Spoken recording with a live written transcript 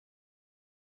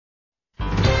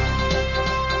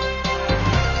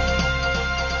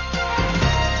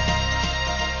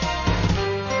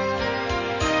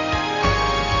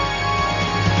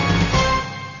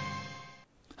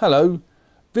Hello,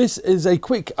 this is a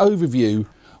quick overview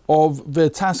of the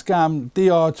Tascam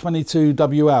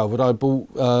DR22WL that I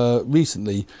bought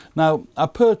recently. Now, I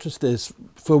purchased this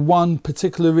for one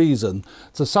particular reason,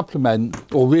 to supplement,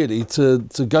 or really to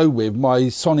go with my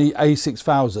Sony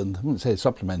a6000. I wouldn't say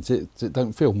supplement it, it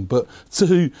don't film, but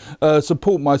to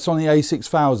support my Sony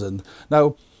a6000.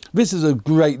 Now, this is a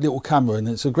great little camera, and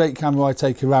it's a great camera I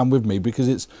take around with me because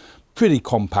it's pretty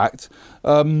compact.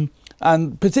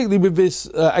 And particularly with this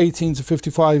 18 to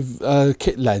 55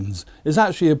 kit lens, it's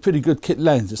actually a pretty good kit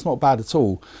lens. It's not bad at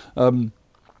all. But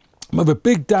the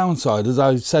big downside, as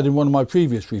I said in one of my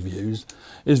previous reviews,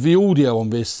 is the audio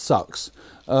on this sucks.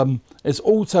 It's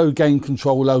auto gain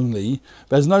control only.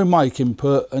 There's no mic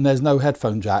input and there's no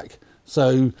headphone jack.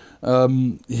 So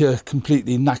you're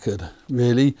completely knackered,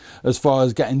 really, as far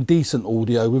as getting decent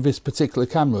audio with this particular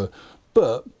camera.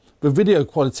 But the video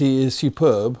quality is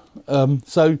superb.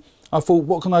 So I thought,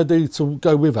 what can I do to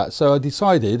go with that? So I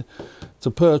decided to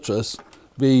purchase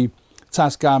the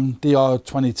Tascam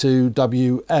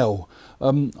DR22WL.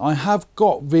 I have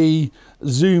got the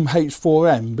Zoom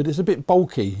H4n, but it's a bit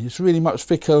bulky. It's really much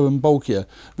thicker and bulkier.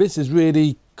 This is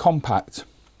really compact.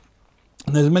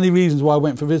 And there's many reasons why I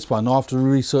went for this one after the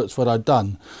research that I'd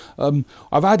done.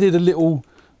 I've added a little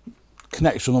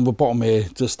connection on the bottom here,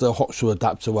 just a hot shoe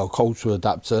adapter, well, cold shoe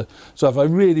adapter. So if I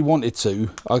really wanted to,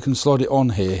 I can slide it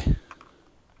on here,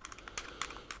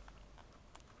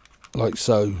 like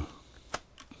so.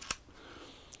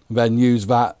 Then use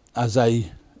that as a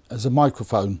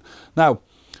microphone. Now,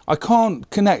 I can't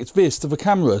connect this to the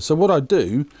camera, so what I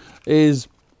do is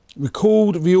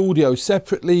record the audio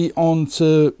separately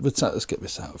onto the... Let's get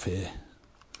this out of here.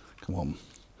 Come on.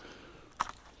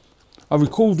 I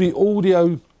record the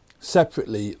audio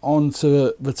separately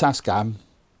onto the Tascam.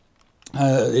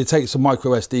 It takes a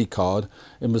micro SD card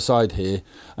in the side here,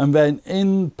 and then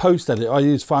in post edit I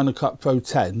use Final Cut Pro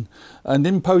 10, and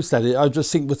in post edit I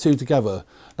just sync the two together.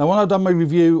 Now, when I've done my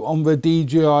review on the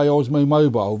DJI Osmo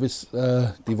Mobile, this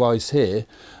device here,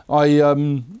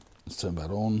 let's turn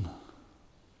that on.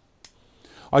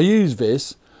 I use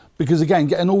this because, again,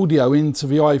 getting audio into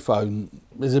the iPhone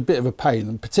is a bit of a pain,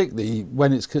 and particularly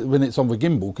when it's on the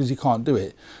gimbal, because you can't do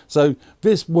it. So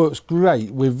this works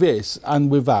great with this and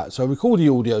with that. So I record the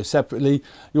audio separately.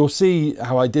 You'll see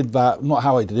how I did that, not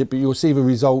how I did it, but you'll see the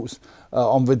results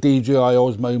on the DJI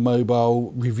Osmo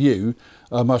Mobile review.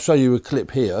 I'll show you a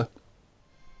clip here.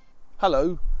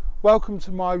 Hello, welcome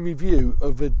to my review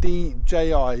of the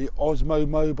DJI Osmo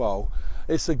Mobile.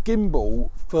 It's a gimbal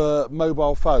for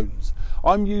mobile phones.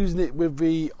 I'm using it with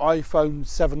the iPhone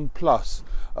 7 Plus.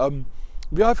 The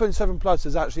iPhone 7 Plus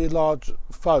is actually a large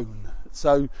phone,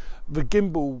 so the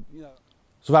gimbal, you know.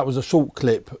 So that was a short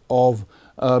clip of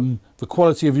the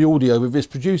quality of the audio that this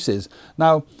produces.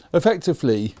 Now,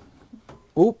 effectively,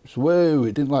 oops, whoa,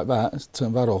 it didn't like that. Let's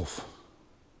turn that off.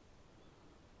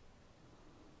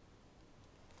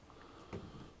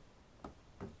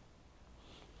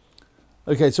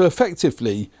 Okay, so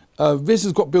effectively, this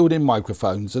has got built-in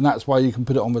microphones, and that's why you can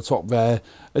put it on the top there.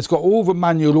 It's got all the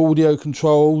manual audio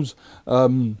controls,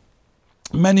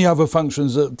 many other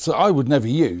functions that I would never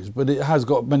use, but it has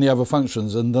got many other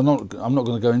functions, and I'm not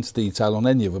going to go into detail on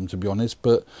any of them, to be honest,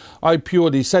 but I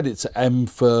purely set it to M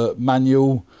for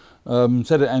manual.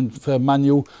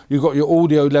 You've got your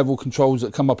audio level controls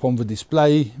that come up on the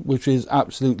display, which is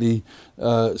absolutely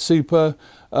super.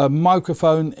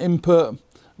 Microphone input,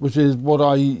 which is what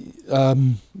I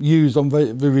used on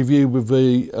the review with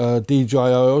the DJI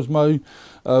Osmo.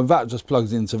 That just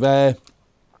plugs into there.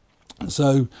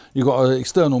 So you've got an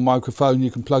external microphone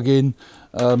you can plug in,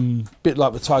 bit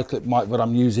like the tie clip mic that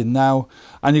I'm using now,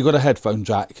 and you've got a headphone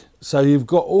jack. So you've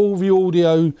got all the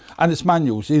audio, and it's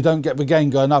manual, so you don't get the gain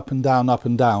going up and down, up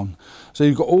and down. So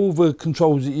you've got all the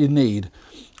controls that you need,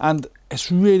 and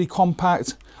it's really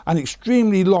compact and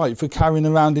extremely light for carrying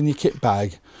around in your kit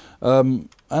bag. And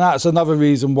that's another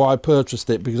reason why I purchased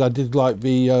it, because I did like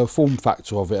the form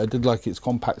factor of it. I did like its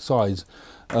compact size.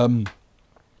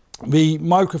 The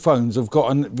microphones have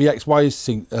got the XY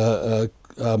sync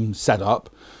set up,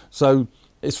 so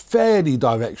it's fairly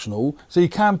directional, so you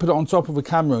can put it on top of a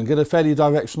camera and get a fairly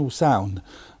directional sound.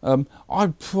 I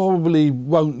probably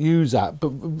won't use that,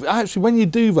 but actually when you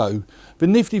do though, the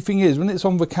nifty thing is when it's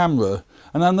on the camera,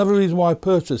 and another reason why I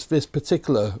purchased this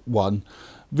particular one,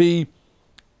 the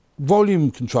volume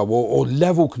control or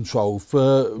level control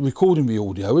for recording the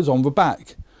audio is on the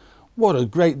back. What a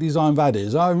great design that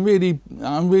is. I'm really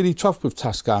chuffed with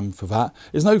Tascam for that.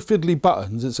 There's no fiddly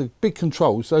buttons, it's a big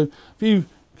control, so if you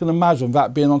can imagine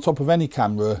that being on top of any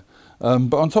camera,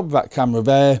 but on top of that camera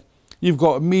there, you've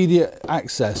got immediate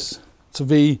access to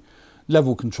the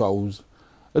level controls,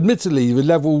 Admittedly, the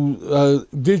level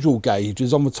visual gauge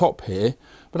is on the top here,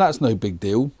 but that's no big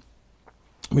deal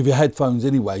with your headphones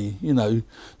anyway, you know.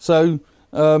 So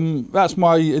that's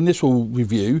my initial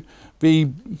review. The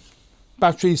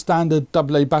battery, standard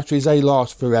AA batteries, they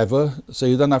last forever, so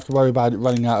you don't have to worry about it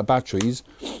running out of batteries.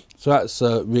 So that's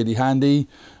really handy.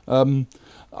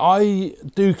 I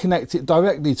do connect it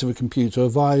directly to the computer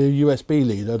via a USB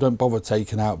lead. I don't bother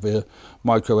taking out the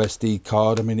micro SD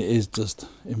card. I mean, it is just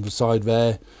in the side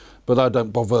there, but I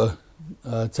don't bother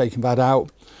taking that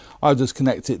out. I just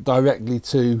connect it directly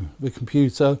to the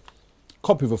computer,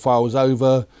 copy the files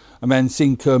over, and then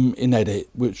sync them in Edit,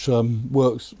 which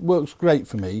works great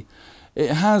for me.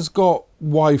 It has got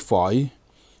Wi-Fi.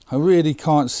 I really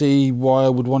can't see why I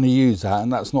would want to use that,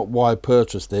 and that's not why I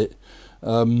purchased it.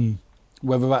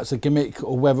 Whether that's a gimmick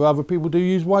or whether other people do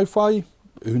use Wi-Fi,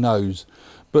 who knows.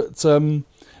 But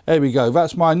there we go.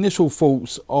 That's my initial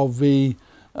thoughts of the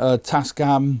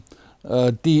Tascam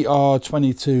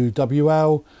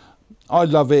DR22WL. I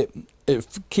love it. It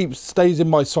stays in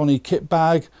my Sony kit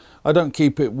bag. I don't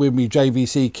keep it with me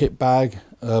JVC kit bag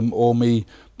or me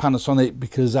Panasonic,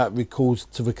 because that records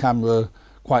to the camera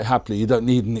quite happily. You don't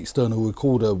need an external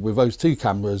recorder with those two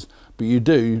cameras, but you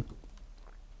do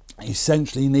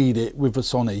essentially need it with the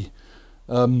Sony.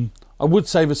 I would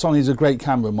say the Sony is a great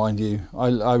camera, mind you.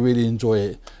 I really enjoy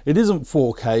it. It isn't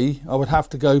 4K. I would have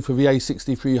to go for the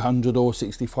A6300 or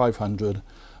 6500,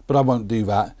 but I won't do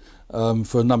that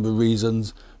for a number of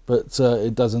reasons, but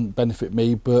it doesn't benefit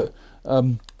me. But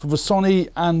for the Sony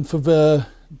and for the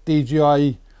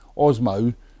DJI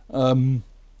Osmo,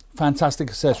 fantastic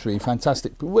accessory,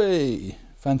 fantastic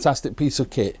piece of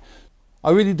kit.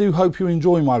 I really do hope you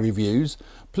enjoy my reviews.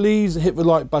 Please hit the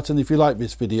like button if you like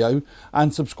this video,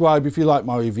 and subscribe if you like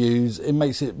my reviews. It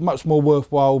makes it much more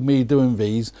worthwhile me doing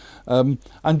these. And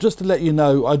just to let you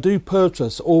know, I do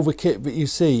purchase all the kit that you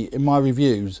see in my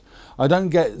reviews. I don't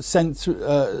get sent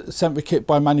the kit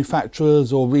by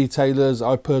manufacturers or retailers.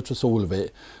 I purchase all of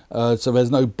it, so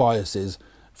there's no biases.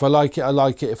 If I like it, I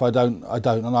like it. If I don't, I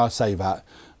don't, and I say that,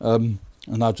 and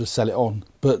I'll just sell it on.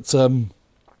 But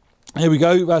here we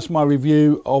go. That's my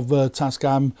review of the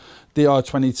Tascam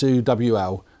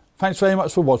DR22WL. Thanks very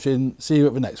much for watching. See you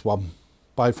at the next one.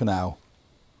 Bye for now.